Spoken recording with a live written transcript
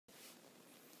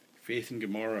Faith and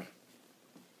Gomorrah.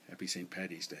 Happy St.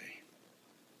 Paddy's Day.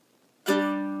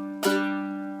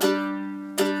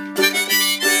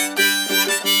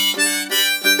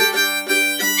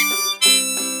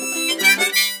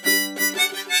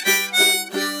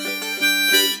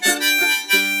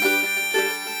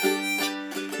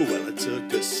 Well, I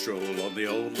took a stroll on the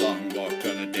old long walk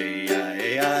on a day,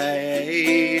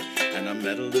 and I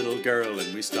met a little girl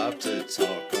and we stopped to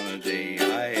talk on a day,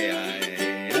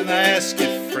 and I asked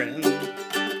her, friend,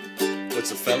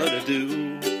 what's a fella to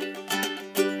do?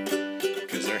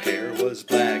 'Cause her hair was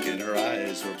black and her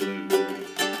eyes were blue,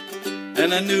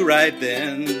 and I knew right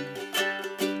then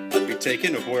I'd be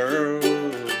taking a whirl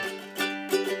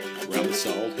round the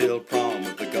Salt Hill prom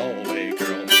of the Galway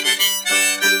Girl.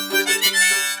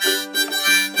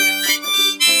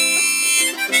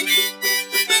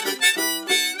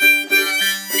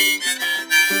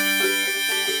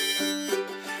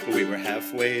 We were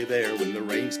halfway there when the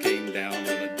rains came down on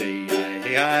a day,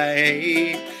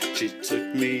 She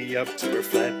took me up to her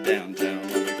flat downtown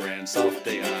on a grand soft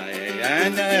day,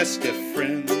 and I asked a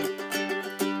friend,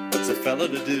 what's a fella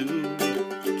to do?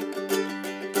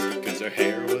 'Cause her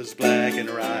hair was black and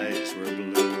her eyes were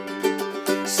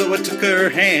blue. So I took her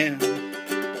hand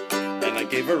and I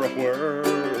gave her a whirl,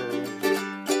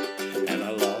 and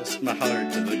I lost my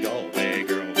heart to the Galway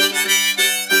Girl.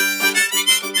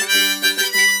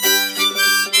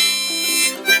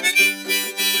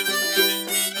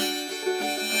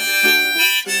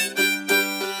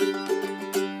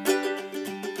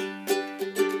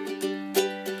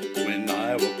 When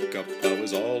I woke up, I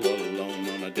was all alone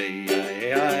on a day,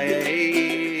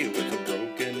 with a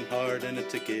broken heart and a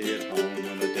ticket home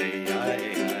on a day,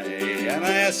 and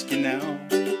I ask you now,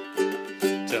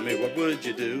 tell me what would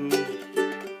you do?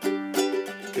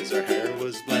 'Cause her hair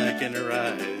was black and her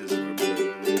eyes were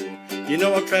blue. You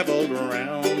know, I've traveled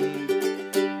around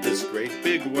this great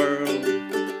big world.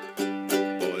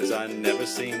 Boys, I never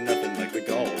seen nothing like the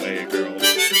Galway Girl.